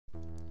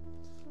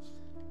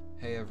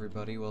Hey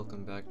everybody,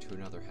 welcome back to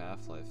another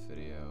Half-Life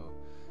video.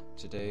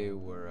 Today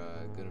we're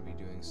going to be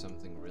doing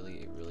something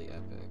really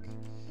epic.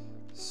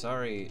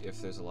 Sorry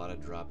if there's a lot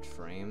of dropped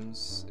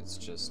frames, it's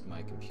just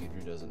my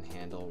computer doesn't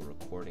handle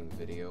recording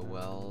video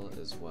well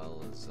as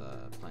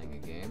playing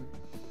a game.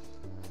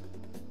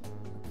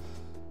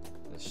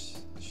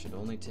 This should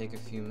only take a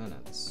few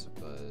minutes,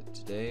 but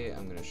today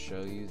I'm going to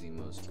show you the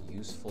most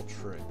useful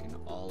trick in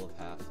all of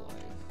Half-Life.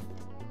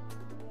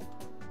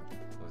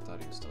 Oh, I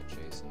thought he was still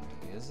chasing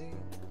me. Is he?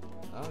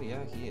 Oh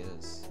yeah, he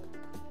is.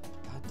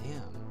 God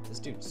damn, this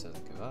dude just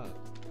doesn't give up.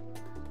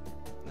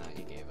 Nah,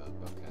 he gave up,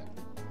 okay.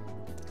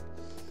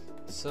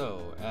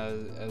 So,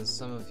 as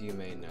some of you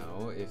may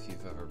know, if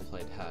you've ever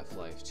played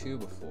Half-Life 2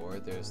 before,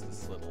 there's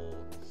this little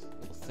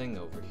thing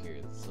over here,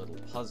 this little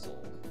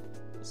puzzle.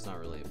 It's not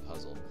really a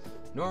puzzle.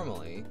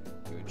 Normally,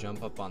 you would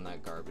jump up on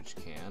that garbage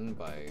can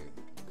by,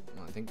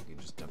 well, I think you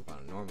could just jump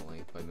on it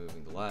normally by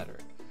moving the ladder.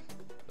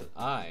 But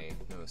I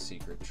know a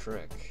secret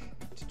trick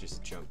to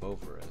just jump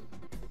over it.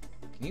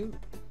 Can you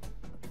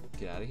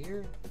get out of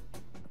here?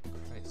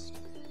 Christ.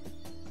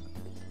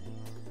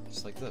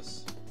 Just like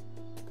this.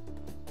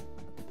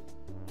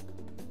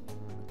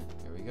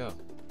 There we go.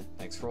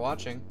 Thanks for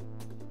watching.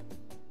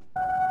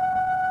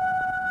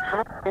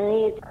 Hi,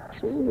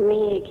 it's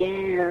me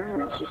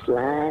again. I'm just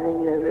lying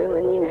in the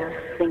room,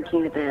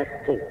 thinking about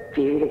the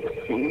beautiful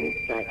things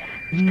like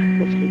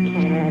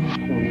pussycats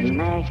and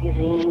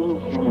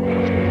magazines and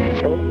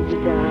baby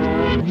dolls.